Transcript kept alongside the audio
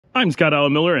I'm Scott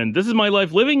Allen Miller, and this is my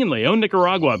life living in Leon,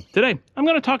 Nicaragua. Today, I'm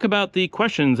going to talk about the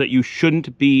questions that you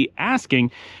shouldn't be asking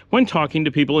when talking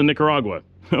to people in Nicaragua.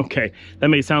 Okay, that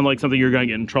may sound like something you're going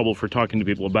to get in trouble for talking to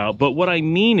people about, but what I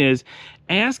mean is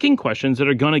asking questions that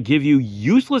are going to give you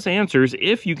useless answers,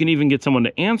 if you can even get someone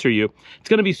to answer you. It's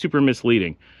going to be super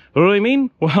misleading. What do I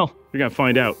mean? Well, you're going to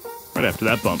find out right after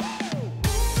that bump.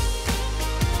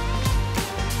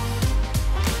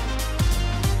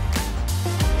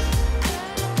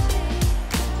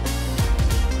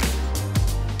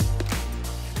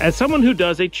 As someone who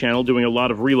does a channel doing a lot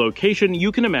of relocation,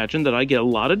 you can imagine that I get a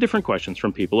lot of different questions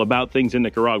from people about things in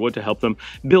Nicaragua to help them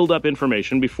build up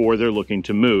information before they're looking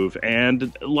to move.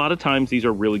 And a lot of times these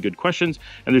are really good questions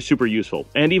and they're super useful.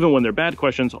 And even when they're bad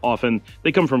questions, often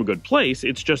they come from a good place.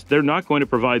 It's just they're not going to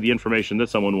provide the information that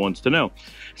someone wants to know.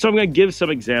 So I'm going to give some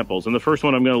examples. And the first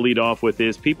one I'm going to lead off with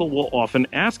is people will often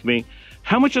ask me,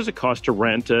 how much does it cost to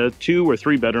rent a 2 or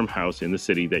 3 bedroom house in the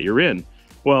city that you're in?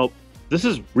 Well, this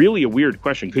is really a weird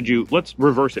question. Let's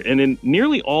reverse it. And in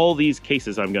nearly all these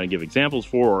cases I'm going to give examples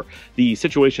for, or the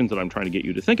situations that I'm trying to get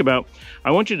you to think about,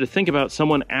 I want you to think about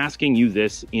someone asking you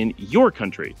this in your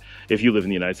country. If you live in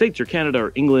the United States or Canada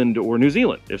or England or New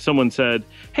Zealand, if someone said,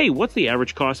 hey, what's the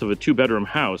average cost of a 2-bedroom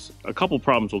house? A couple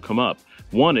problems will come up.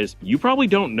 One is you probably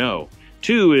don't know.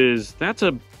 2 is that's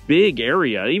a big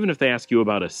area. Even if they ask you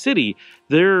about a city,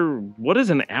 what does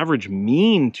an average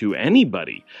mean to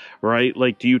anybody, right?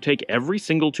 Like, do you take every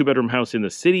single 2-bedroom house in the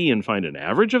city and find an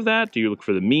average of that? Do you look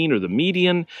for the mean or the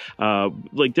median?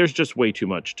 There's just way too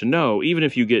much to know. Even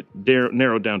if you get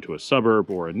narrowed down to a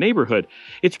suburb or a neighborhood,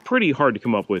 it's pretty hard to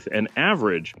come up with an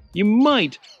average. You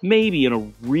might, maybe in a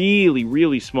really,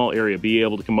 really small area, be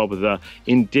able to come up with a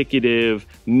indicative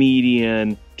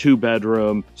median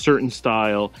 2-bedroom, certain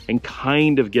style, and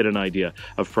kind of get an idea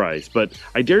of price. But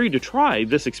I dare you to try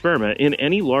this experiment in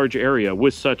any large area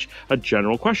with such a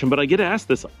general question. But I get asked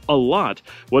this a lot.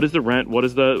 What is the rent? What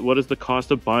is the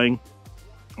cost of buying?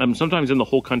 Sometimes in the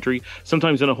whole country,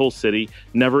 sometimes in a whole city,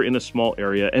 never in a small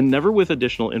area, and never with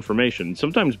additional information.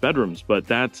 Sometimes bedrooms, but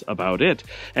that's about it.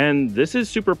 And this is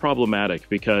super problematic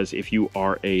because if you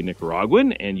are a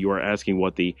Nicaraguan and you are asking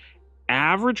what the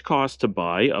average cost to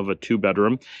buy of a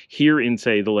 2-bedroom here in,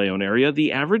 say, the Leon area,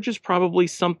 the average is probably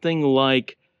something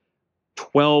like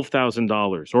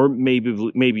 $12,000 or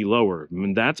maybe lower.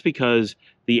 And that's because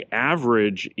the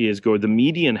average the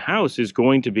median house is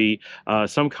going to be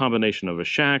some combination of a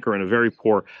shack or in a very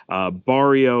poor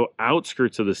barrio,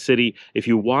 outskirts of the city. If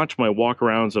you watch my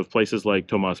walkarounds of places like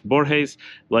Tomas Borges,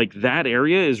 like that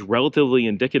area is relatively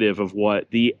indicative of what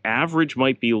the average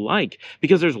might be like,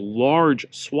 because there's large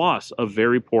swaths of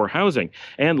very poor housing,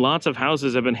 and lots of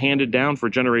houses have been handed down for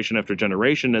generation after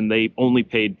generation, and they only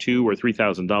paid $2,000 or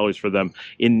 $3,000 for them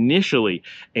initially.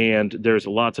 And there's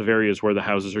lots of areas where the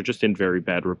houses are just in very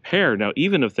bad repair. Now,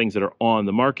 even of things that are on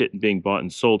the market and being bought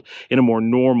and sold in a more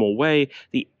normal way,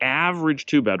 the average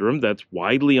 2-bedroom that's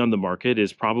widely on the market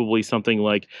is probably something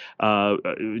like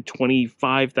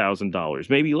 $25,000,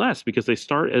 maybe less, because they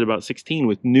start at about 16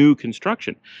 with new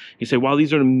construction. You say, wow,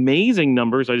 these are amazing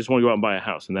numbers. I just want to go out and buy a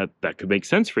house. And that could make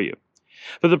sense for you.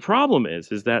 But the problem is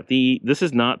that this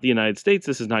is not the United States,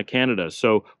 this is not Canada.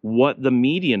 So what the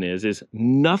median is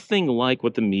nothing like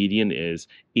what the median is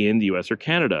in the US or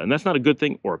Canada. And that's not a good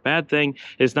thing or a bad thing.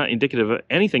 It's not indicative of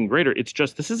anything greater. It's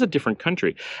just this is a different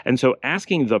country. And so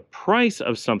asking the price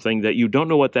of something that you don't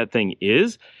know what that thing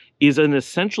is an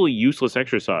essentially useless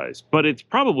exercise. But it's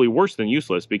probably worse than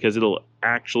useless because it'll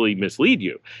actually mislead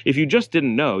you. If you just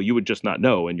didn't know, you would just not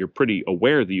know, and you're pretty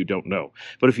aware that you don't know.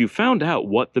 But if you found out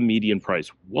what the median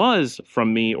price was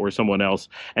from me or someone else,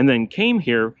 and then came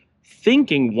here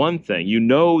thinking one thing, you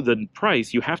know the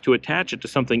price, you have to attach it to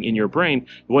something in your brain.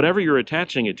 Whatever you're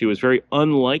attaching it to is very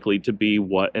unlikely to be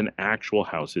what an actual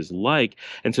house is like.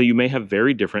 And so you may have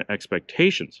very different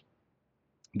expectations.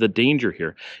 The danger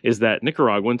here is that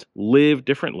Nicaraguans live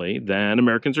differently than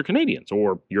Americans or Canadians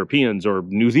or Europeans or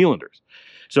New Zealanders.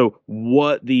 So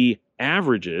what the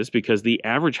average is, because the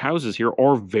average houses here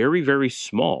are very, very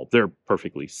small. They're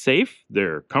perfectly safe,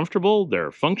 they're comfortable,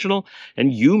 they're functional,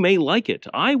 and you may like it.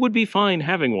 I would be fine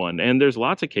having one, and there's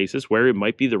lots of cases where it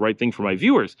might be the right thing for my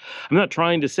viewers. I'm not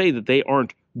trying to say that they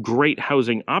aren't great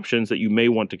housing options that you may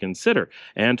want to consider,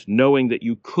 and knowing that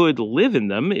you could live in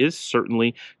them is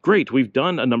certainly great. We've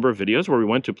done a number of videos where we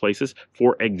went to places,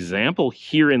 for example,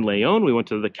 here in Leon, we went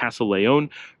to the Casa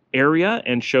Leon area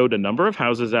and showed a number of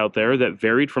houses out there that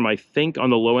varied from, I think, on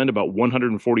the low end about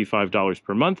 $145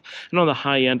 per month, and on the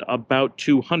high end about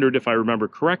 $200, if I remember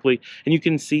correctly. And you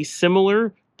can see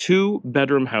similar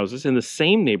two-bedroom houses in the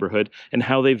same neighborhood and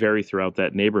how they vary throughout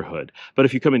that neighborhood. But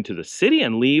if you come into the city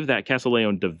and leave that Casa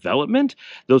Leon development,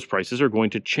 those prices are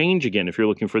going to change again. If you're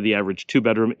looking for the average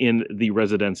two-bedroom in the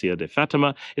Residencia de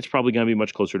Fatima, it's probably going to be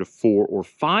much closer to 400 or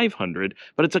 500,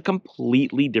 but it's a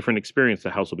completely different experience. The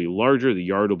house will be larger, the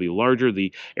yard will be larger,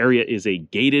 the area is a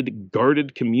gated,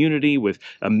 guarded community with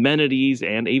amenities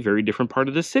and a very different part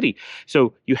of the city.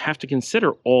 So you have to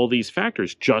consider all these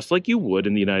factors, just like you would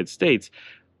in the United States.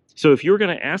 So if you were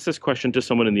going to ask this question to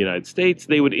someone in the United States,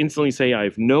 they would instantly say, I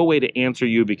have no way to answer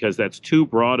you because that's too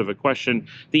broad of a question.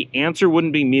 The answer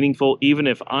wouldn't be meaningful even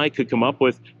if I could come up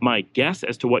with my guess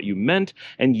as to what you meant,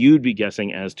 and you'd be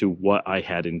guessing as to what I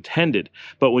had intended.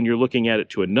 But when you're looking at it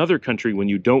to another country, when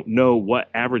you don't know what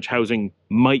average housing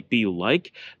might be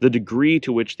like, the degree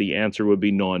to which the answer would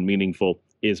be non-meaningful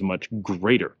is much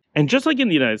greater. And just like in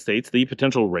the United States, the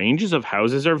potential ranges of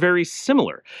houses are very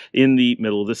similar. In the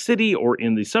middle of the city or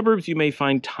in the suburbs, you may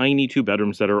find tiny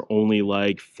two-bedrooms that are only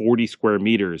like 40 square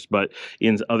meters. But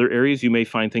in other areas, you may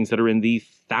find things that are in the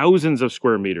thousands of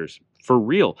square meters. For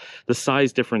real, the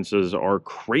size differences are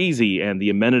crazy, and the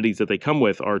amenities that they come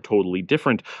with are totally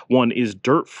different. One is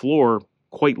dirt floor,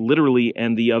 quite literally,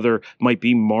 and the other might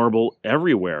be marble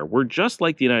everywhere. We're just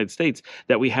like the United States,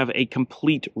 that we have a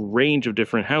complete range of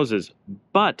different houses.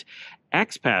 But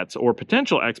expats or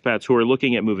potential expats who are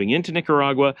looking at moving into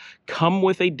Nicaragua come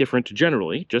with a different,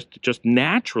 generally, just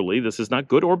naturally, this is not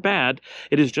good or bad,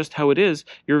 it is just how it is,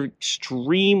 you're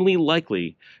extremely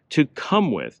likely to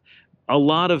come with a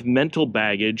lot of mental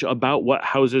baggage about what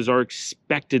houses are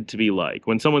expected to be like.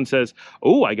 When someone says,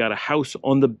 oh, I got a house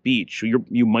on the beach,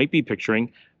 you might be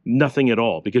picturing nothing at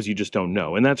all because you just don't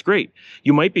know. And that's great.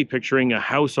 You might be picturing a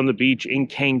house on the beach in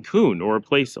Cancun, or a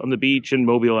place on the beach in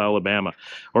Mobile, Alabama,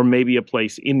 or maybe a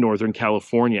place in Northern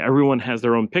California. Everyone has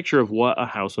their own picture of what a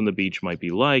house on the beach might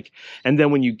be like. And then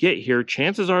when you get here,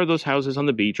 chances are those houses on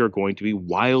the beach are going to be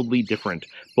wildly different.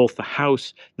 Both the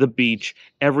house, the beach,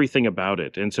 everything about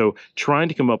it. And so trying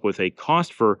to come up with a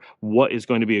cost for what is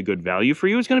going to be a good value for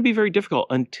you is going to be very difficult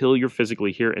until you're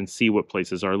physically here and see what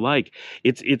places are like.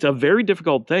 It's a very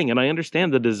difficult thing, and I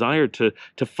understand the desire to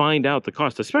find out the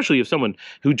cost, especially if someone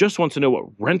who just wants to know what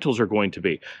rentals are going to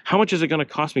be. How much is it going to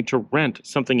cost me to rent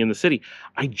something in the city?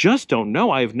 I just don't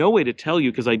know. I have no way to tell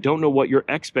you because I don't know what your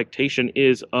expectation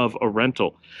is of a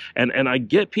rental. And I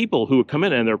get people who come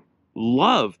in and they're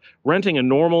love renting a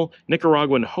normal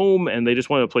Nicaraguan home, and they just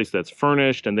want a place that's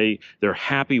furnished, and they're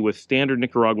happy with standard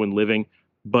Nicaraguan living,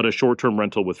 but a short-term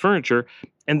rental with furniture.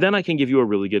 And then I can give you a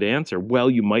really good answer. Well,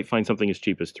 you might find something as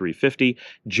cheap as $350.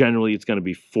 Generally, it's going to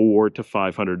be $400 to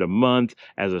 $500 a month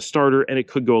as a starter, and it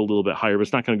could go a little bit higher, but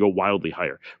it's not going to go wildly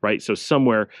higher, right? So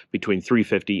somewhere between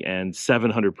 $350 and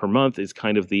 $700 per month is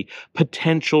kind of the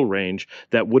potential range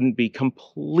that wouldn't be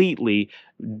completely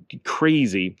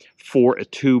crazy for a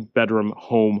two-bedroom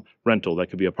home rental.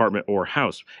 That could be apartment or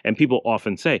house. And people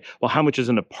often say, well, how much is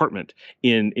an apartment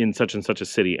in such and such a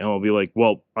city? And I'll be like,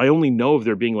 well, I only know of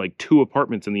there being like 2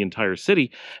 apartments in the entire city,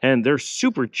 and they're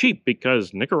super cheap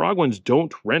because Nicaraguans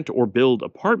don't rent or build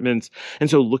apartments. And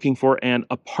so looking for an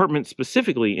apartment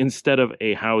specifically instead of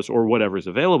a house or whatever's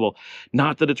available,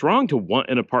 not that it's wrong to want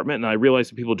an apartment. And I realize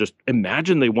that people just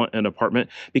imagine they want an apartment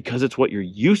because it's what you're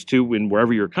used to in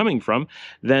wherever you're coming from.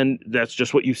 Then that's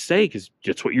just what you say because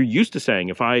it's what you're used to saying.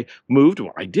 If I moved,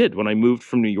 well, I did when I moved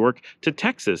from New York to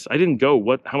Texas. I didn't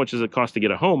go, how much does it cost to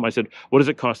get a home? I said, what does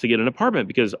it cost to get an apartment?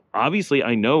 Because obviously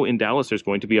I know in Dallas there's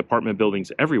going to be apartment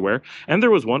buildings everywhere. And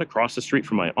there was one across the street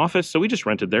from my office. So we just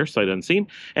rented there sight unseen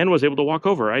and was able to walk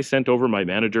over. I sent over my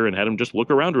manager and had him just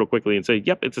look around real quickly and say,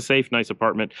 yep, it's a safe, nice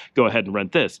apartment. Go ahead and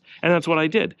rent this. And that's what I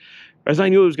did. As I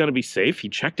knew it was going to be safe, he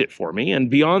checked it for me. And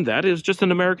beyond that, it was just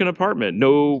an American apartment.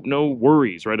 No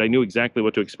worries, right? I knew exactly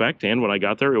what to expect. And when I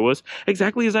got there, it was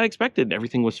exactly as I expected. And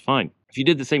everything was fine. If you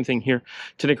did the same thing here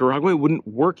to Nicaragua, it wouldn't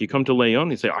work. You come to Leon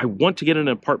and you say, I want to get an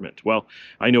apartment. Well,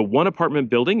 I know one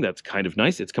apartment building that's kind of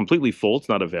nice. It's completely full. It's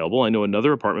not available. I know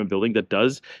another apartment building that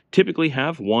does typically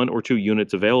have 1 or 2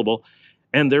 units available.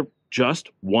 And they're just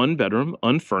 1 bedroom,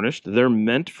 unfurnished. They're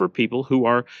meant for people who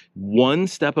are 1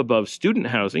 step above student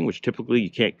housing, which typically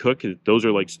you can't cook. Those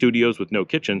are like studios with no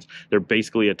kitchens. They're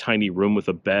basically a tiny room with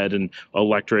a bed and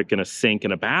electric and a sink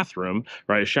and a bathroom,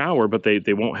 right? A shower, but they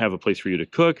won't have a place for you to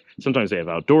cook. Sometimes they have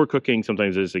outdoor cooking.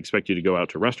 Sometimes they just expect you to go out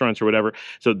to restaurants or whatever.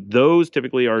 So those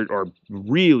typically are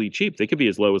really cheap. They could be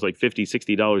as low as like $50,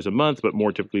 $60 a month, but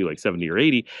more typically like 70 or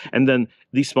 80. And then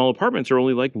these small apartments are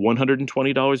only like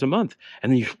 $120 a month.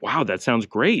 And then wow, that sounds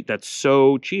great. That's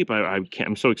so cheap.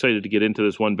 I'm so excited to get into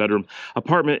this 1-bedroom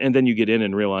apartment. And then you get in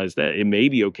and realize that it may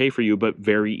be okay for you, but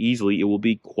very easily it will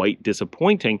be quite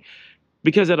disappointing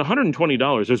Because at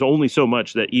 $120, there's only so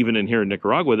much that even in here in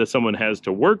Nicaragua that someone has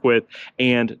to work with.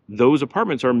 And those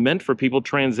apartments are meant for people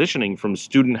transitioning from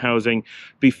student housing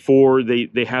before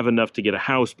they have enough to get a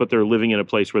house, but they're living in a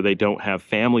place where they don't have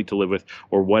family to live with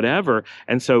or whatever.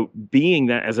 And so being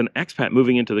that as an expat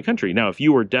moving into the country, now, if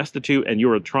you are destitute and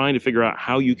you are trying to figure out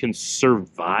how you can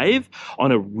survive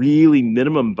on a really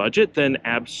minimum budget, then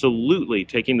absolutely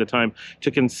taking the time to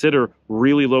consider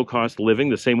really low cost living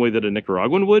the same way that a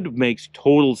Nicaraguan would makes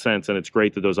total sense, and it's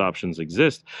great that those options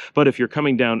exist. But if you're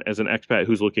coming down as an expat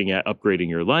who's looking at upgrading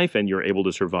your life and you're able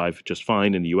to survive just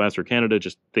fine in the US or Canada,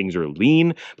 just things are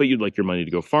lean, but you'd like your money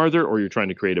to go farther, or you're trying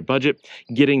to create a budget,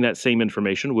 getting that same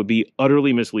information would be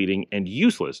utterly misleading and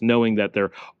useless. Knowing that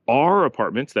there are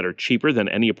apartments that are cheaper than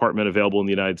any apartment available in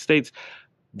the United States,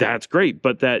 that's great,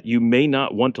 but that you may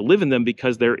not want to live in them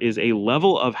because there is a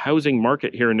level of housing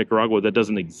market here in Nicaragua that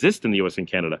doesn't exist in the US and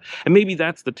Canada. And maybe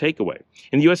that's the takeaway.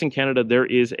 In the US and Canada, there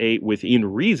is within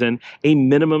reason, a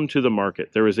minimum to the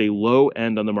market. There is a low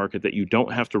end on the market that you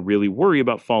don't have to really worry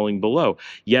about falling below.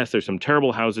 Yes, there's some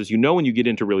terrible houses. You know when you get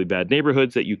into really bad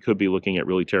neighborhoods that you could be looking at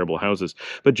really terrible houses.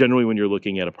 But generally, when you're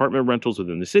looking at apartment rentals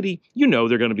within the city, you know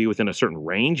they're going to be within a certain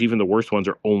range. Even the worst ones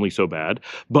are only so bad,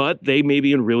 but they may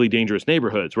be in really dangerous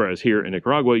neighborhoods. Whereas here in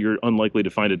Nicaragua, you're unlikely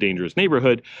to find a dangerous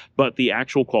neighborhood, but the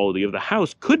actual quality of the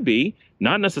house could be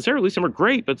not necessarily. Some are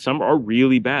great, but some are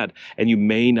really bad, and you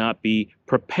may not be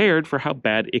prepared for how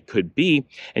bad it could be,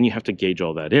 and you have to gauge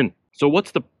all that in. So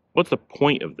what's the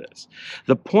point of this?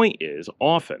 The point is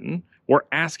often we're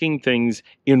asking things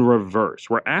in reverse.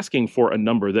 We're asking for a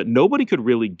number that nobody could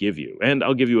really give you. And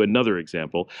I'll give you another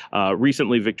example.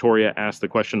 Recently, Victoria asked the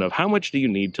question of how much do you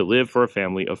need to live for a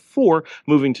family of 4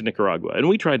 moving to Nicaragua? And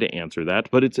we tried to answer that,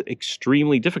 but it's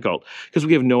extremely difficult because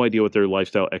we have no idea what their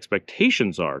lifestyle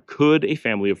expectations are. Could a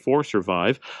family of 4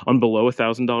 survive on below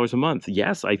 $1,000 a month?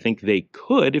 Yes, I think they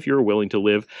could if you're willing to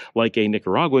live like a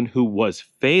Nicaraguan who was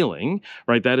failing,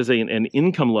 right? That is an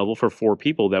income level for 4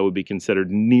 people that would be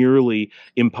considered nearly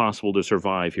impossible to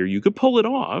survive here. You could pull it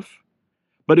off,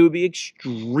 but it would be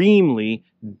extremely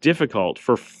difficult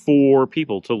for 4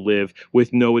 people to live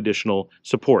with no additional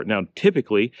support. Now,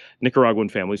 typically, Nicaraguan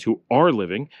families who are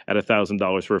living at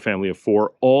 $1,000 for a family of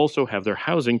 4 also have their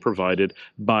housing provided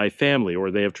by family,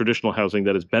 or they have traditional housing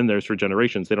that has been theirs for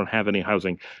generations. They don't have any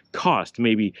housing cost,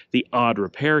 maybe the odd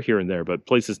repair here and there, but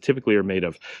places typically are made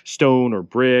of stone or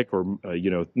brick or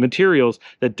materials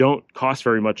that don't cost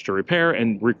very much to repair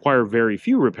and require very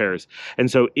few repairs.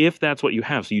 And so if that's what you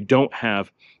have, so you don't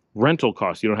have rental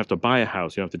costs, you don't have to buy a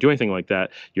house, you don't have to do anything like that,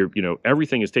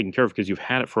 everything is taken care of because you've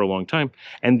had it for a long time,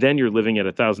 and then you're living at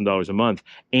 $1,000 a month,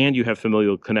 and you have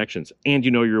familial connections, and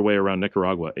you know your way around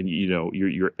Nicaragua, and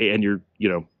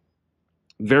you're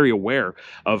very aware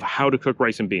of how to cook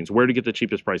rice and beans, where to get the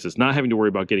cheapest prices, not having to worry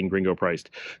about getting gringo priced.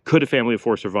 Could a family of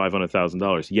 4 survive on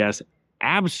 $1,000? Yes,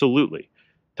 absolutely.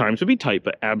 Times would be tight,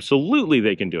 but absolutely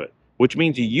they can do it, which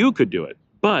means you could do it,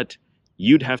 but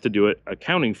you'd have to do it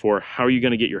accounting for how you're going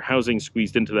to get your housing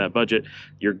squeezed into that budget.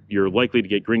 You're likely to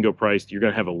get gringo priced. You're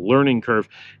going to have a learning curve.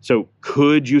 So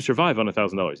could you survive on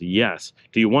 $1,000? Yes.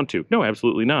 Do you want to? No,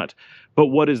 absolutely not. But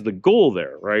what is the goal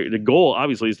there, right? The goal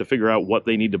obviously is to figure out what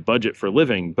they need to budget for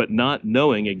living, but not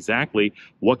knowing exactly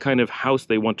what kind of house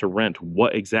they want to rent,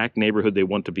 what exact neighborhood they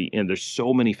want to be in. There's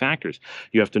so many factors.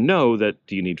 You have to know that,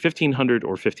 do you need $1,500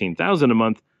 or $15,000 a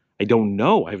month? I don't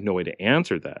know. I have no way to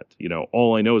answer that.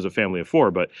 All I know is a family of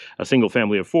 4, but a single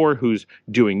family of 4 who's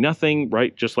doing nothing,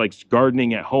 right? Just like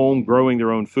gardening at home, growing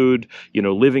their own food,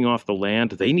 living off the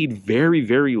land. They need very,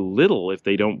 very little if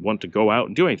they don't want to go out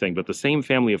and do anything. But the same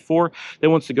family of 4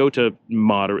 that wants to go to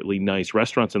moderately nice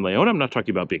restaurants in Leon, I'm not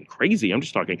talking about being crazy. I'm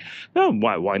just talking, no,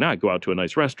 why not go out to a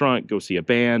nice restaurant, go see a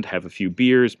band, have a few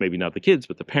beers, maybe not the kids,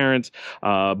 but the parents.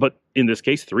 But in this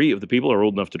case, 3 of the people are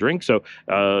old enough to drink. So,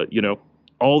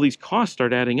 all these costs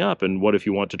start adding up. And what if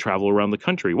you want to travel around the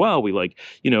country? Well, we like,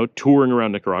 touring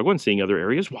around Nicaragua and seeing other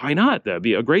areas. Why not? That'd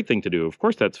be a great thing to do. Of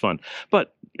course, that's fun.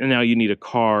 But now you need a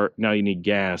car, now you need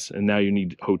gas, and now you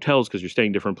need hotels because you're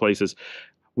staying different places.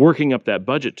 Working up that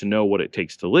budget to know what it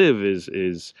takes to live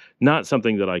is not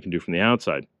something that I can do from the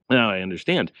outside. Now, I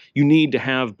understand. You need to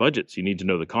have budgets. You need to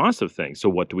know the cost of things. So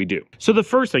what do we do? So the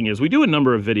first thing is we do a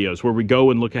number of videos where we go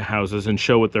and look at houses and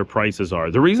show what their prices are.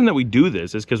 The reason that we do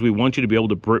this is because we want you to be able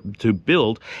to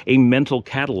build a mental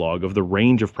catalog of the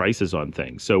range of prices on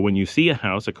things. So when you see a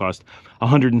house that costs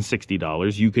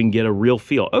 $160, you can get a real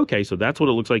feel. Okay, so that's what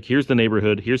it looks like. Here's the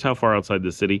neighborhood. Here's how far outside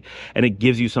the city. And it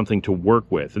gives you something to work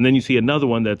with. And then you see another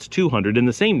one that's $200 in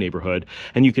the same neighborhood.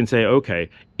 And you can say, okay,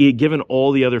 given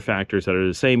all the other factors that are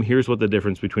the same, here's what the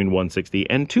difference between 160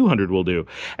 and 200 will do.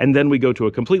 And then we go to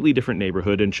a completely different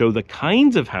neighborhood and show the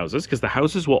kinds of houses, because the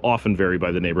houses will often vary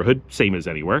by the neighborhood, same as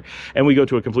anywhere. And we go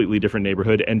to a completely different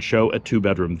neighborhood and show a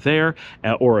 2-bedroom there,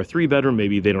 or a 3-bedroom.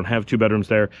 Maybe they don't have 2 bedrooms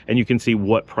there, and you can see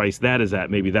what price that is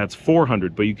at. Maybe that's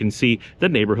 400, but you can see the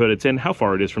neighborhood it's in, how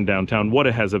far it is from downtown, what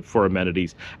it has for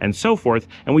amenities, and so forth.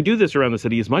 And we do this around the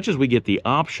city as much as we get the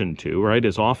option to, right?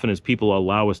 As often as people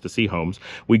allow us to see homes,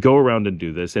 we go around and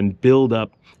do this and build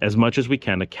up as much as we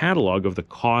can a catalog of the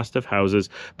cost of houses,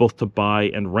 both to buy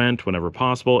and rent whenever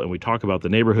possible. And we talk about the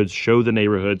neighborhoods, show the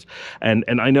neighborhoods. And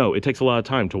I know it takes a lot of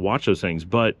time to watch those things,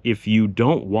 but if you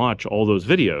don't watch all those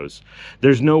videos,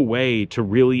 there's no way to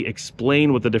really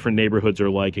explain what the different neighborhoods are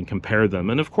like and compare them.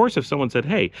 And of course, if someone said,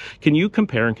 hey, can you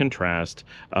compare and contrast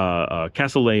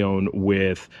Castileone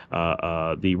with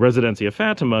the Residencia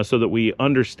Fatima so that we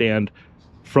understand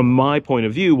from my point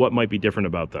of view what might be different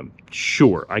about them?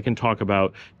 Sure, I can talk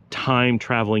about time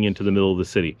traveling into the middle of the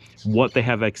city, what they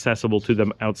have accessible to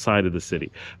them outside of the city,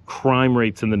 crime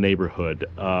rates in the neighborhood,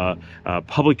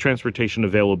 public transportation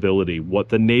availability, what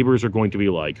the neighbors are going to be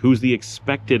like, who's the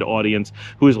expected audience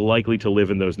who is likely to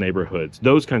live in those neighborhoods,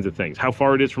 those kinds of things, how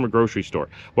far it is from a grocery store,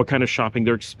 what kind of shopping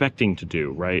they're expecting to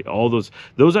do, right? All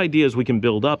those ideas we can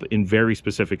build up in very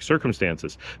specific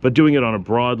circumstances, but doing it on a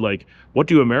broad, like, what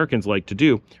do Americans like to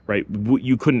do, right?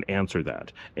 You couldn't answer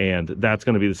that. And that's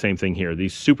going to be the same thing here.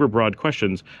 These super broad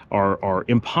questions are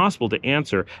impossible to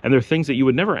answer, and they're things that you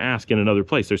would never ask in another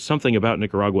place. There's something about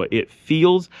Nicaragua. It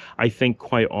feels, I think,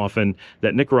 quite often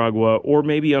that Nicaragua, or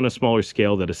maybe on a smaller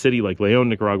scale, that a city like Leon,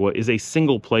 Nicaragua, is a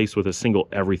single place with a single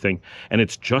everything, and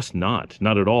it's just not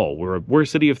at all. We're a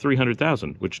city of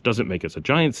 300,000, which doesn't make us a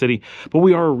giant city, but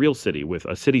we are a real city with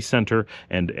a city center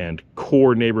and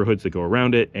core neighborhoods that go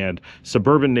around it, and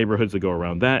suburban neighborhoods that go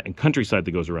around that, and countryside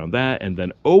that goes around that, and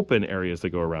then open areas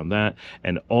that go around that,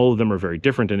 and all of them are very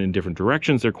different, and in different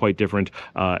directions they're quite different,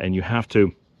 and you have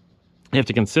to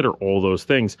consider all those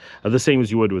things the same as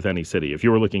you would with any city. If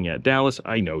you were looking at Dallas,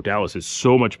 I know Dallas is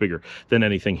so much bigger than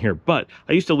anything here, but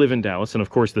I used to live in Dallas, and of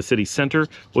course the city center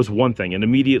was one thing, and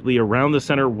immediately around the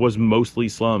center was mostly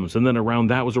slums, and then around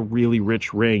that was a really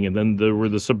rich ring, and then there were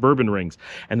the suburban rings,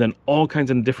 and then all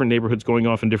kinds of different neighborhoods going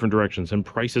off in different directions, and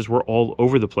prices were all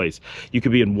over the place. You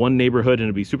could be in one neighborhood and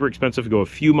it'd be super expensive to go a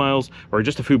few miles or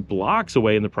just a few blocks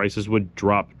away, and the prices would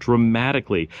drop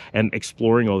dramatically, and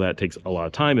exploring all that takes a lot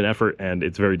of time and effort, and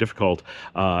it's very difficult.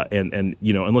 And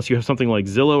you know, unless you have something like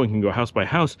Zillow and can go house by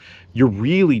house, you're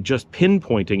really just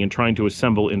pinpointing and trying to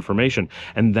assemble information.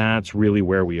 And that's really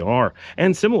where we are.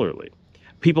 And similarly,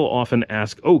 people often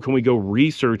ask, oh, can we go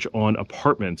research on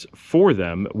apartments for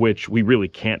them, which we really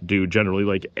can't do generally.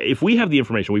 Like, if we have the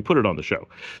information, we put it on the show.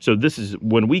 So this is,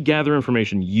 when we gather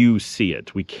information, you see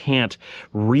it. We can't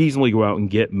reasonably go out and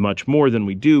get much more than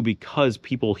we do, because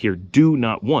people here do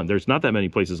not, one, there's not that many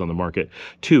places on the market.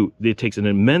 Two, it takes an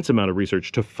immense amount of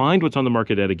research to find what's on the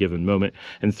market at a given moment.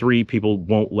 And three, people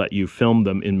won't let you film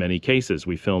them in many cases.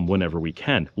 We film whenever we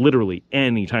can. Literally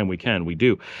anytime we can, we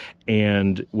do.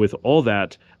 And with all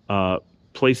that,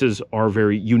 places are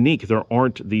very unique. There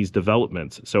aren't these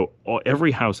developments. So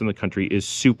every house in the country is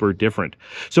super different.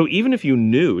 So even if you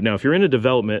knew, now if you're in a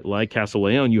development like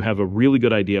Castileone, you have a really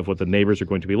good idea of what the neighbors are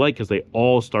going to be like, because they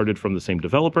all started from the same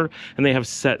developer and they have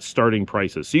set starting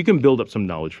prices. So you can build up some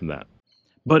knowledge from that.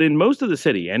 But in most of the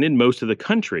city and in most of the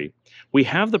country, we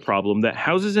have the problem that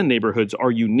houses and neighborhoods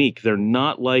are unique. They're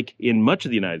not like in much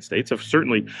of the United States.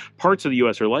 Certainly parts of the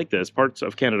U.S. are like this, parts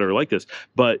of Canada are like this,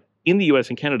 but in the US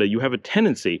and Canada, you have a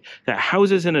tendency that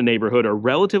houses in a neighborhood are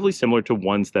relatively similar to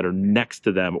ones that are next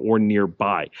to them or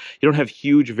nearby. You don't have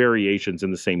huge variations in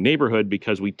the same neighborhood,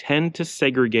 because we tend to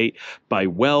segregate by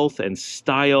wealth and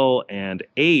style and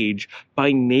age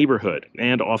by neighborhood,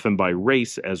 and often by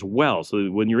race as well.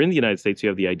 So when you're in the United States, you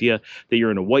have the idea that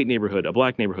you're in a white neighborhood, a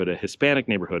black neighborhood, a Hispanic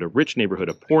neighborhood, a rich neighborhood,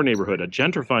 a poor neighborhood, a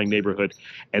gentrifying neighborhood,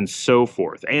 and so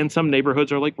forth. And some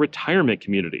neighborhoods are like retirement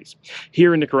communities.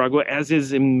 Here in Nicaragua, as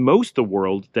is in most of the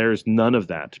world, there's none of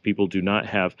that. People do not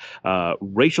have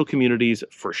racial communities.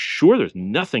 For sure, there's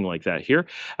nothing like that here.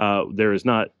 There is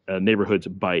not neighborhoods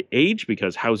by age,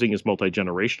 because housing is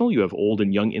multi-generational. You have old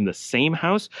and young in the same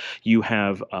house. You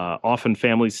have often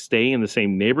families stay in the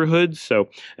same neighborhoods. So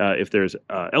if there's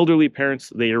elderly parents,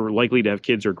 they are likely to have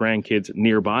kids or grandkids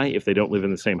nearby if they don't live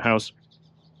in the same house.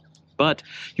 But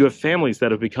you have families that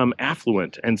have become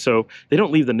affluent, and so they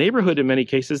don't leave the neighborhood in many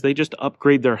cases, they just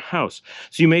upgrade their house.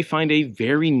 So you may find a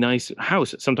very nice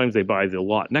house. Sometimes they buy the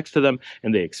lot next to them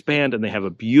and they expand and they have a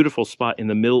beautiful spot in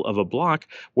the middle of a block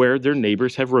where their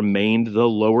neighbors have remained the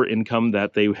lower income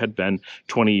that they had been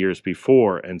 20 years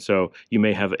before. And so you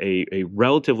may have a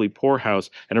relatively poor house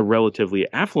and a relatively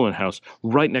affluent house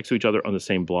right next to each other on the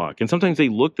same block. And sometimes they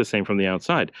look the same from the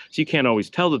outside. So you can't always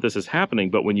tell that this is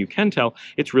happening, but when you can tell,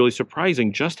 it's really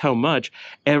surprising just how much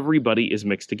everybody is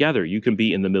mixed together. You can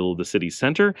be in the middle of the city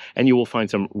center and you will find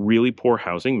some really poor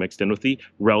housing mixed in with the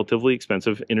relatively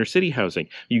expensive inner city housing.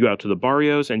 You go out to the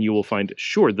barrios and you will find,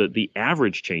 sure, that the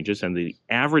average changes and the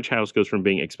average house goes from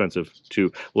being expensive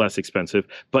to less expensive,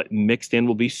 but mixed in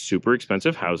will be super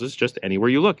expensive houses just anywhere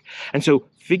you look. And so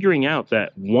figuring out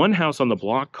that one house on the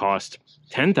block costs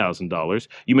 $10,000,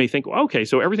 you may think, well, okay,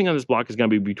 so everything on this block is going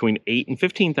to be between $8,000 and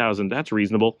 $15,000. That's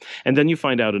reasonable. And then you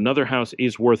find out another house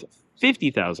is worth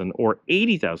 $50,000 or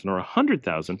 $80,000 or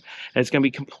 $100,000, and it's going to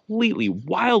be completely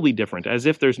wildly different, as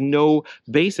if there's no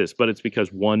basis, but it's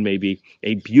because one may be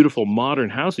a beautiful modern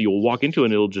house that you'll walk into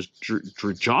and it'll just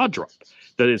jaw drop.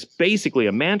 That is basically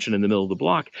a mansion in the middle of the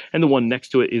block, and the one next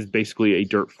to it is basically a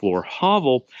dirt floor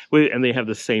hovel, and they have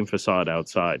the same facade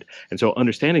outside. And so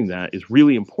understanding that is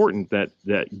really important,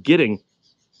 that getting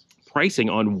pricing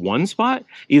on one spot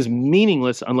is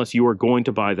meaningless unless you are going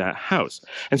to buy that house.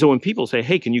 And so when people say,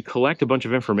 hey, can you collect a bunch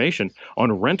of information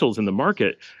on rentals in the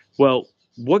market? Well,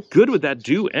 what good would that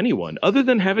do anyone other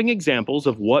than having examples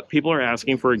of what people are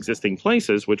asking for existing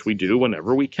places, which we do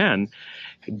whenever we can?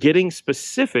 Getting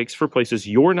specifics for places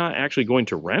you're not actually going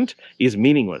to rent is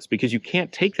meaningless because you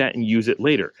can't take that and use it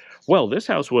later. Well, this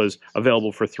house was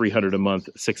available for $300 a month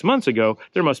 6 months ago.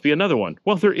 There must be another one.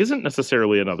 Well, there isn't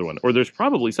necessarily another one, or there's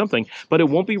probably something, but it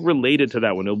won't be related to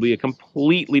that one. It'll be a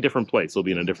completely different place. It'll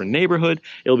be in a different neighborhood.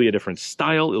 It'll be a different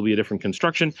style. It'll be a different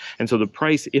construction. And so the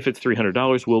price, if it's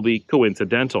 $300, will be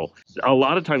coincidental. A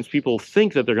lot of times people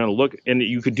think that they're going to look, and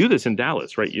you could do this in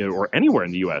Dallas, right? Or anywhere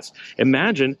in the US.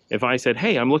 Imagine if I said,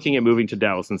 hey, I'm looking at moving to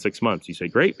Dallas in 6 months. You say,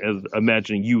 great.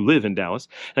 Imagining you live in Dallas.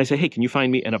 And I say, hey, can you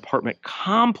find me an apartment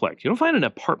complex? You don't find an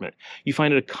apartment. You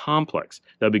find it a complex.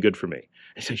 That'd be good for me.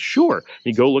 I say, sure.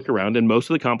 You go look around, and most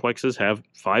of the complexes have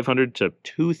 500 to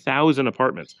 2,000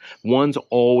 apartments. One's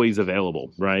always available,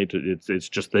 right? It's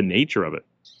just the nature of it.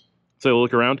 So I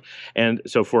look around, and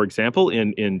so, for example,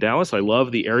 in Dallas, I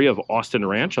love the area of Austin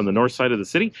Ranch on the north side of the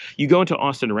city. You go into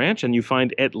Austin Ranch, and you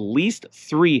find at least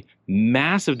 3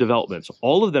 massive developments.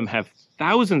 All of them have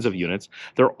thousands of units.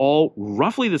 They're all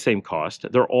roughly the same cost.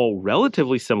 They're all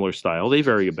relatively similar style. They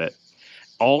vary a bit.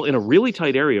 All in a really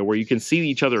tight area where you can see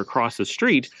each other across the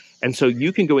street, and so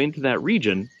you can go into that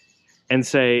region and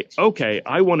say, okay,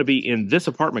 I want to be in this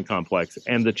apartment complex,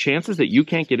 and the chances that you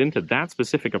can't get into that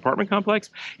specific apartment complex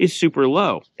is super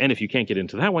low. And if you can't get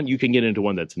into that one, you can get into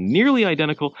one that's nearly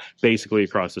identical, basically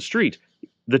across the street.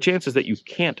 The chances that you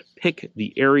can't pick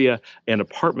the area and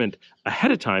apartment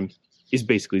ahead of time is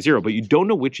basically zero, but you don't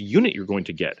know which unit you're going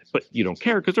to get, but you don't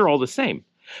care because they're all the same.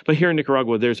 But here in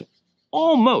Nicaragua, there's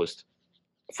almost,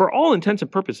 for all intents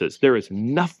and purposes, there is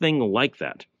nothing like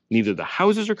that. Neither the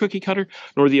houses are cookie cutter,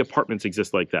 nor the apartments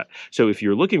exist like that. So if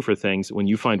you're looking for things, when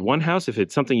you find one house, if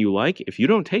it's something you like, if you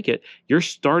don't take it, you're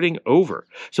starting over.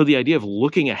 So the idea of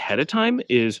looking ahead of time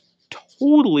is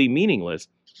totally meaningless.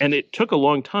 And it took a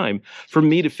long time for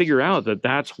me to figure out that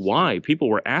that's why people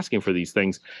were asking for these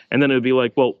things. And then it would be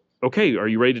like, well, okay, are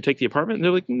you ready to take the apartment? And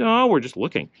they're like, no, we're just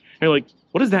looking. And you're like,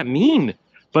 what does that mean?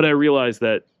 But I realized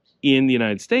that in the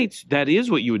United States, that is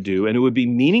what you would do, and it would be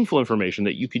meaningful information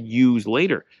that you could use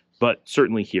later. But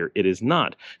certainly here, it is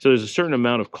not. So there's a certain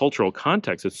amount of cultural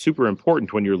context that's super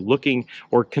important when you're looking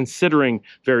or considering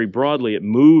very broadly at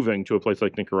moving to a place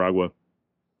like Nicaragua.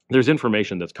 There's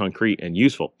information that's concrete and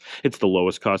useful. It's the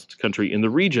lowest cost country in the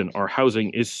region. Our housing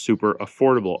is super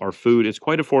affordable. Our food is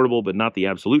quite affordable, but not the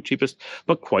absolute cheapest,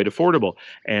 but quite affordable.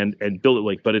 And build it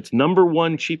like, but it's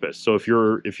 #1 cheapest. So if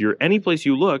you're any place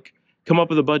you look, come up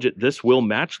with a budget, this will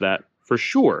match that for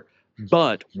sure.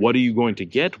 But what are you going to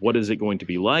get? What is it going to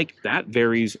be like? That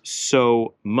varies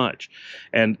so much.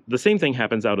 And the same thing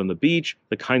happens out on the beach.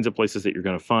 The kinds of places that you're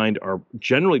going to find are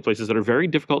generally places that are very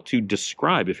difficult to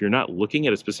describe. If you're not looking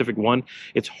at a specific one,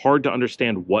 it's hard to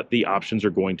understand what the options are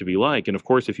going to be like. And of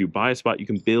course, if you buy a spot, you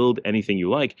can build anything you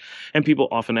like. And people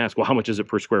often ask, well, how much is it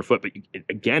per square foot? But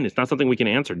again, it's not something we can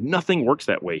answer. Nothing works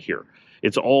that way here.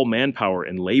 It's all manpower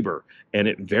and labor, and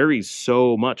it varies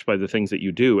so much by the things that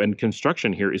you do. And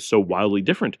construction here is so wildly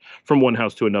different from one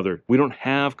house to another. We don't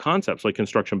have concepts like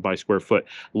construction by square foot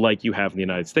like you have in the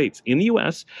United States. In the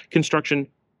US, construction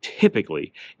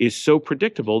typically is so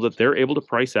predictable that they're able to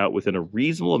price out within a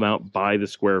reasonable amount by the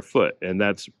square foot. And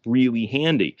that's really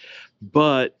handy.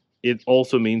 But it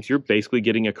also means you're basically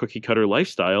getting a cookie cutter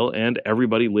lifestyle and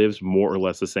everybody lives more or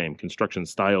less the same. Construction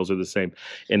styles are the same.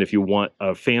 And if you want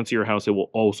a fancier house, it will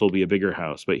also be a bigger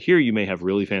house. But here you may have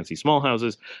really fancy small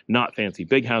houses, not fancy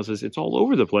big houses. It's all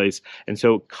over the place. And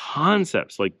so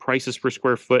concepts like prices per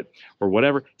square foot or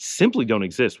whatever simply don't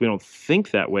exist. We don't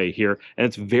think that way here. And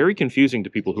it's very confusing to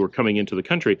people who are coming into the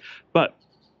country. But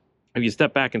if you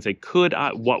step back and say,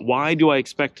 why do I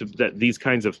expect that these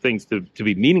kinds of things to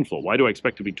be meaningful? Why do I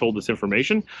expect to be told this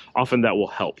information? Often that will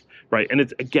help, right? And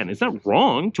it's not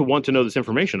wrong to want to know this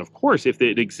information. Of course, if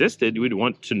it existed, we'd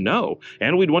want to know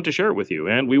and we'd want to share it with you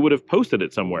and we would have posted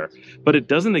it somewhere. But it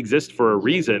doesn't exist for a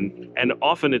reason. And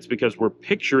often it's because we're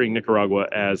picturing Nicaragua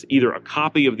as either a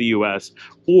copy of the US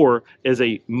or as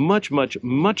a much, much,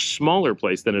 much smaller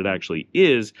place than it actually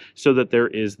is, so that there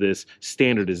is this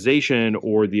standardization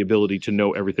or the ability to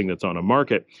know everything that's on a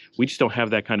market. We just don't have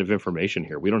that kind of information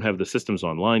here. We don't have the systems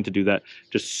online to do that.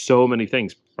 Just so many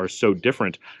things are so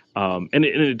different. And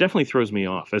it definitely throws me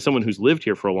off. As someone who's lived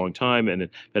here for a long time and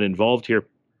been involved here,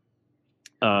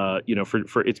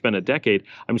 for it's been a decade,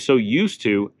 I'm so used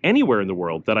to anywhere in the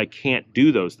world that I can't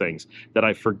do those things, that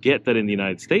I forget that in the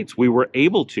United States we were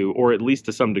able to, or at least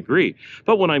to some degree.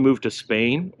 But when I moved to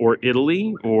Spain or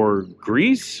Italy or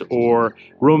Greece or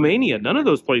Romania, none of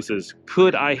those places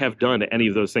could I have done any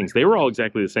of those things. They were all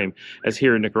exactly the same as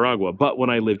here in Nicaragua. But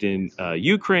when I lived in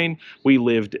Ukraine, we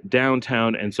lived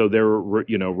downtown, and so there were,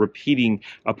 repeating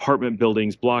apartment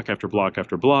buildings, block after block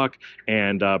after block,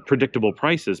 and predictable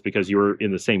prices because you were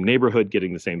in the same neighborhood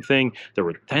getting the same thing. There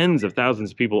were tens of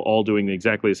thousands of people all doing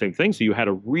exactly the same thing. So you had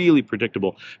a really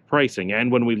predictable pricing.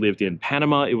 And when we lived in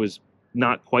Panama, it was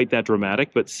not quite that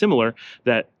dramatic, but similar,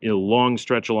 that long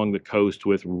stretch along the coast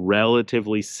with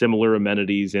relatively similar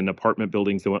amenities in apartment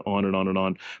buildings that went on and on and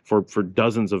on for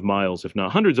dozens of miles, if not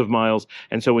hundreds of miles.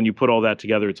 And so when you put all that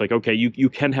together, it's like, okay, you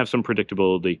can have some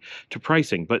predictability to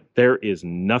pricing, but there is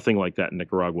nothing like that in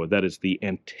Nicaragua. That is the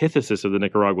antithesis of the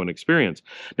Nicaraguan experience.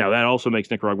 Now, that also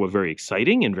makes Nicaragua very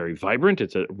exciting and very vibrant.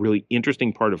 It's a really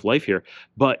interesting part of life here,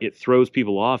 but it throws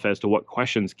people off as to what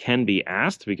questions can be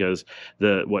asked, because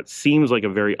what seems like a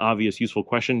very obvious, useful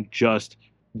question just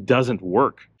doesn't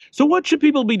work. So what should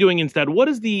people be doing instead? What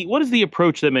is the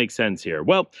approach that makes sense here?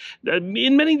 Well,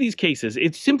 in many of these cases,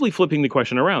 it's simply flipping the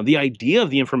question around. The idea of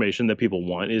the information that people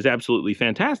want is absolutely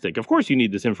fantastic. Of course you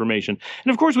need this information,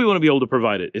 and of course we want to be able to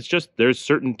provide it. It's just there's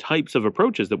certain types of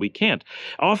approaches that we can't.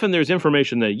 Often there's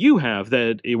information that you have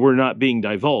that we're not being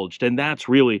divulged, and that's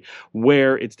really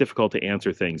where it's difficult to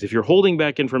answer things. If you're holding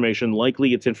back information,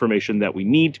 likely it's information that we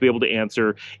need to be able to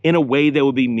answer in a way that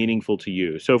will be meaningful to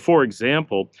you. So for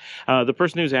example, the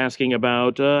person who's asking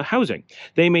about housing,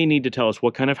 they may need to tell us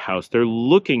what kind of house they're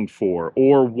looking for,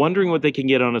 or wondering what they can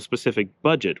get on a specific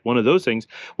budget. One of those things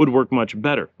would work much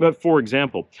better. But for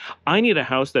example, I need a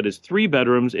house that is 3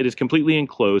 bedrooms, it is completely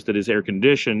enclosed, it is air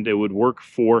conditioned. It would work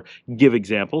for, give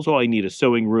examples, I need a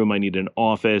sewing room, I need an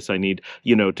office, I need,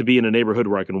 to be in a neighborhood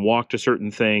where I can walk to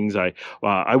certain things. I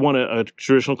want a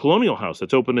traditional colonial house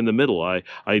that's open in the middle.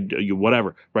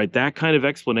 Whatever, right? That kind of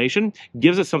explanation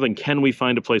gives us something. Can we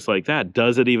find a place like that?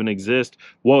 Does it even exist?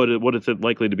 What is it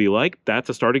likely to be like? That's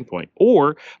a starting point.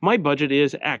 Or my budget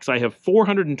is X. I have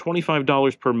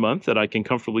 $425 per month that I can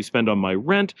comfortably spend on my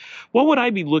rent. What would I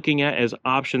be looking at as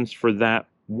options for that?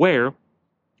 Where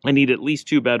I need at least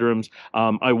 2 bedrooms.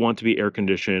 I want to be air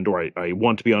conditioned, or I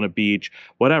want to be on a beach,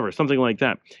 whatever, something like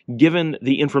that. Given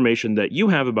the information that you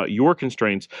have about your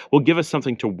constraints will give us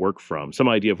something to work from. Some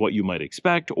idea of what you might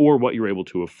expect or what you're able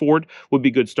to afford would be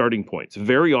good starting points.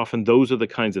 Very often, those are the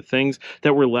kinds of things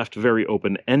that were left very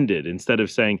open-ended. Instead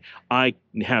of saying, I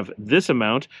have this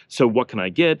amount, so what can I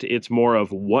get? It's more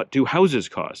of, what do houses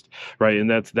cost, right? And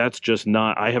that's just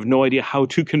not, I have no idea how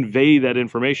to convey that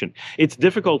information. It's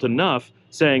difficult enough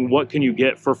saying, what can you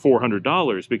get for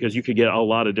 $400? Because you could get a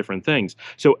lot of different things.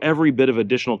 So every bit of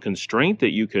additional constraint that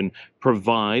you can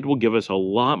provide will give us a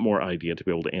lot more idea to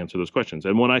be able to answer those questions.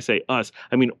 And when I say us,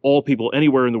 I mean all people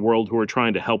anywhere in the world who are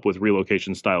trying to help with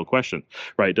relocation style questions,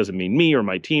 right? It doesn't mean me or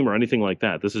my team or anything like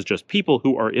that. This is just people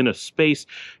who are in a space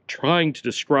trying to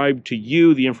describe to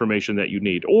you the information that you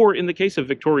need. Or in the case of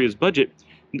Victoria's budget,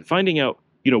 finding out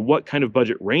what kind of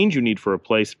budget range you need for a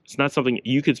place. It's not something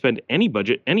you could spend any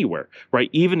budget anywhere, right?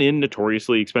 Even in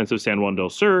notoriously expensive San Juan del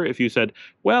Sur, if you said,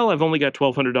 well, I've only got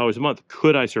 $1,200 a month,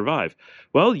 could I survive?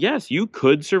 Well, yes, you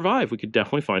could survive. We could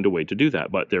definitely find a way to do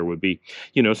that, but there would be,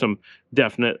 some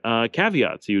definite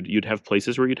caveats. You'd have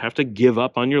places where you'd have to give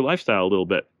up on your lifestyle a little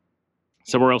bit.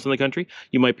 Somewhere else in the country,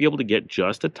 you might be able to get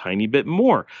just a tiny bit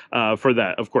more for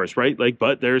that, of course, right? Like,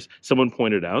 but there's someone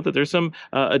pointed out that there's some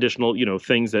additional,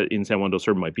 things that in San Juan del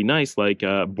Sur might be nice, like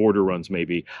border runs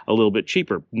maybe a little bit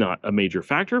cheaper. Not a major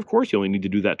factor, of course. You only need to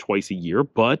do that twice a year,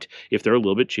 but if they're a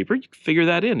little bit cheaper, you can figure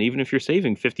that in. Even if you're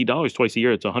saving $50 twice a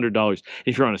year, it's $100.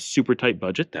 If you're on a super tight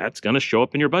budget, that's going to show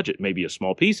up in your budget. Maybe a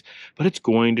small piece, but it's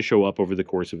going to show up over the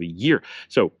course of a year.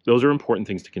 So those are important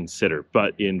things to consider.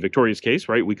 But in Victoria's case,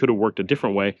 right, we could have worked a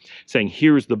different way, saying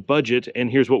here's the budget and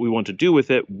here's what we want to do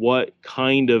with it. What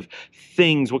kind of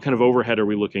things, what kind of overhead are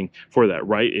we looking for that,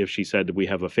 right? If she said we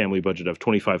have a family budget of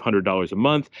 $2,500 a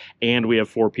month and we have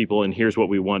 4 people and here's what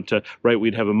we want to, right,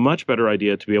 we'd have a much better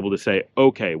idea to be able to say,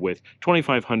 okay, with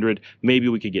 $2,500, maybe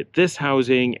we could get this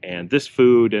housing and this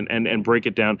food and break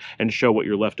it down and show what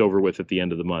you're left over with at the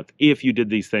end of the month. If you did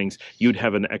these things, you'd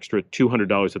have an extra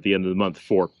 $200 at the end of the month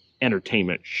for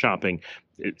entertainment, shopping,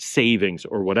 savings,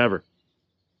 or whatever.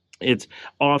 It's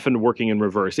often working in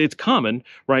reverse. It's common,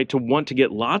 right, to want to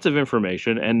get lots of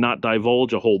information and not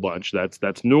divulge a whole bunch.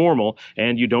 That's normal,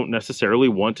 and you don't necessarily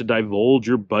want to divulge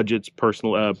your budgets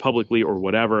publicly or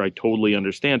whatever. I totally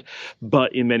understand,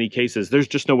 but in many cases, there's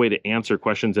just no way to answer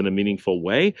questions in a meaningful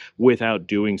way without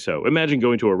doing so. Imagine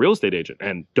going to a real estate agent,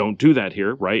 and don't do that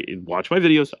here, right? Watch my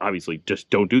videos, obviously, just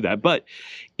don't do that. But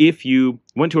if you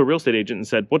went to a real estate agent and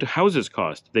said, "What do houses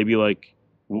cost?" They'd be like,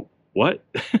 what?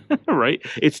 Right?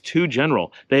 It's too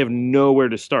general. They have nowhere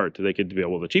to start. They could be,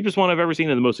 well, the cheapest one I've ever seen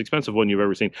and the most expensive one you've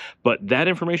ever seen. But that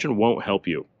information won't help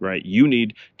you, right? You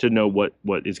need to know what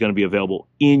is going to be available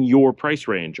in your price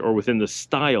range or within the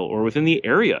style or within the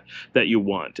area that you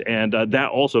want. And that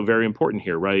also very important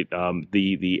here, right?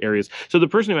 The areas. So the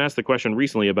person who asked the question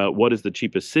recently about what is the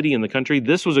cheapest city in the country,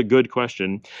 this was a good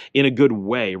question in a good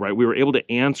way, right? We were able to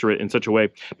answer it in such a way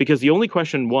because the only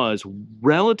question was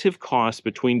relative costs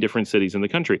between different cities in the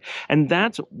country. And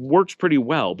that works pretty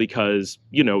well because,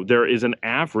 there is an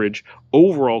average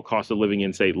overall cost of living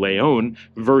in, say, Leon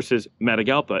versus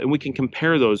Matagalpa. And we can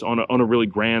compare those on a really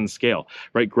grand scale,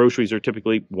 right? Groceries are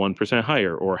typically 1%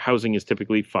 higher, or housing is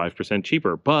typically 5%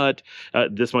 cheaper, but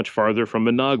this much farther from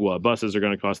Managua, buses are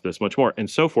going to cost this much more,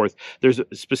 and so forth. There's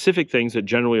specific things that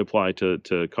generally apply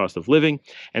to cost of living.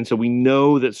 And so we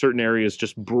know that certain areas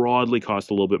just broadly cost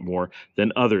a little bit more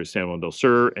than others. San Juan del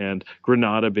Sur and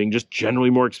Granada being just generally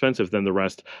more expensive than the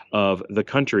rest of the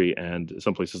country, and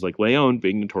some places like Leon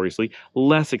being notoriously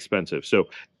less expensive. So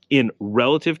in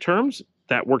relative terms,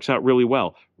 that works out really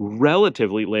well.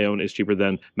 Relatively, Leon is cheaper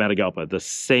than Matagalpa. The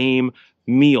same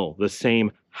meal, the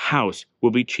same house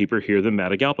will be cheaper here than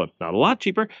Matagalpa. Not a lot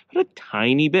cheaper, but a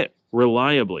tiny bit,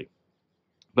 reliably.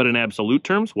 But in absolute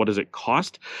terms, what does it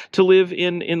cost to live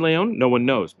in Leon? No one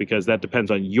knows, because that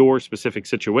depends on your specific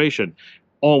situation.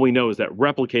 All we know is that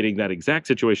replicating that exact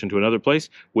situation to another place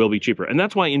will be cheaper. And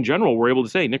that's why, in general, we're able to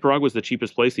say Nicaragua is the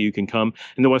cheapest place that you can come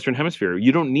in the Western Hemisphere.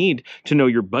 You don't need to know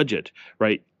your budget,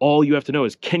 right? All you have to know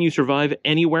is, can you survive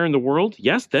anywhere in the world?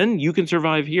 Yes, then you can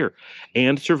survive here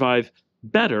and survive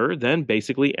better than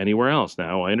basically anywhere else.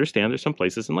 Now, I understand there's some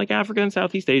places in like Africa and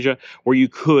Southeast Asia where you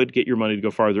could get your money to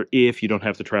go farther if you don't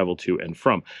have to travel to and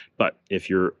from. But if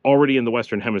you're already in the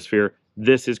Western Hemisphere,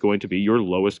 this is going to be your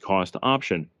lowest cost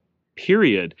option,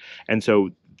 period. And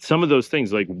so some of those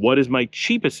things, like what is my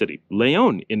cheapest city?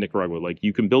 Leon in Nicaragua. Like,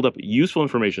 you can build up useful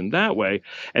information that way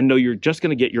and know you're just going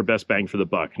to get your best bang for the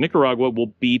buck. Nicaragua will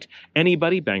beat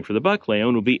anybody, bang for the buck.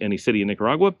 Leon will beat any city in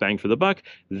Nicaragua, bang for the buck.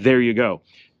 There you go.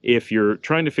 If you're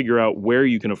trying to figure out where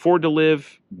you can afford to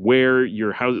live, where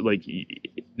your house, like,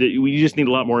 we just need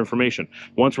a lot more information.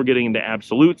 Once we're getting into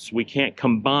absolutes, we can't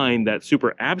combine that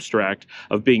super abstract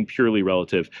of being purely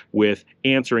relative with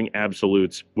answering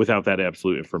absolutes without that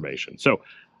absolute information. So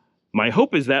my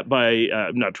hope is that by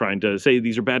not trying to say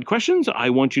these are bad questions, I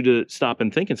want you to stop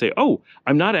and think and say, oh,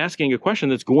 I'm not asking a question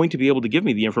that's going to be able to give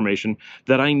me the information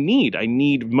that I need. I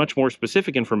need much more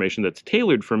specific information that's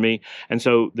tailored for me. And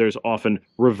so there's often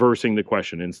reversing the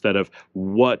question instead of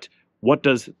what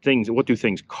do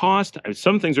things cost?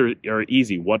 Some things are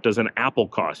easy. What does an apple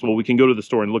cost? Well, we can go to the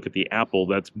store and look at the apple.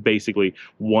 That's basically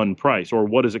one price. Or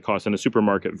what does it cost in a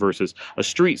supermarket versus a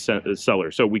street seller?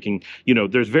 So we can,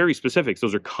 there's very specifics.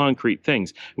 Those are concrete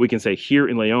things. We can say here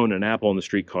in Leon, an apple on the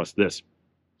street costs this.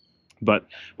 But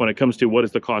when it comes to what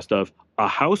is the cost of a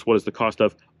house? What is the cost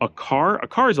of a car? A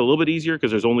car is a little bit easier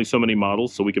because there's only so many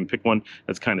models, so we can pick one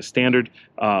that's kind of standard.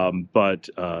 But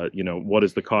what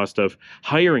is the cost of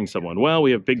hiring someone? Well,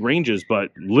 we have big ranges,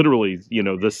 but literally,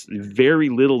 this very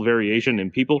little variation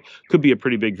in people could be a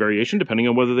pretty big variation depending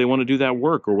on whether they want to do that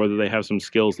work or whether they have some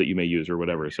skills that you may use or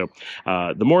whatever. So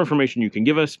the more information you can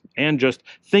give us, and just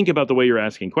think about the way you're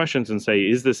asking questions and say,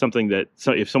 is this something that,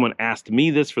 so if someone asked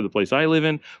me this for the place I live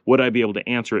in, would I be able to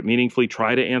answer it meaningfully?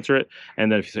 Try to answer it.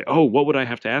 And then if you say, oh, what would I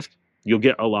have to ask? You'll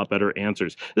get a lot better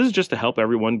answers. This is just to help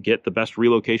everyone get the best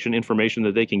relocation information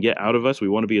that they can get out of us. We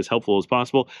want to be as helpful as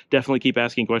possible. Definitely keep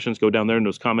asking questions. Go down there in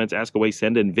those comments, ask away,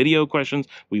 send in video questions.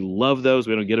 We love those.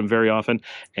 We don't get them very often.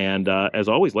 And as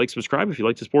always, like, subscribe if you'd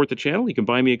like to support the channel. You can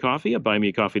buy me a coffee at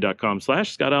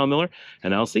buymeacoffee.com/Scott Alan Miller.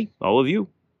 And I'll see all of you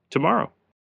tomorrow.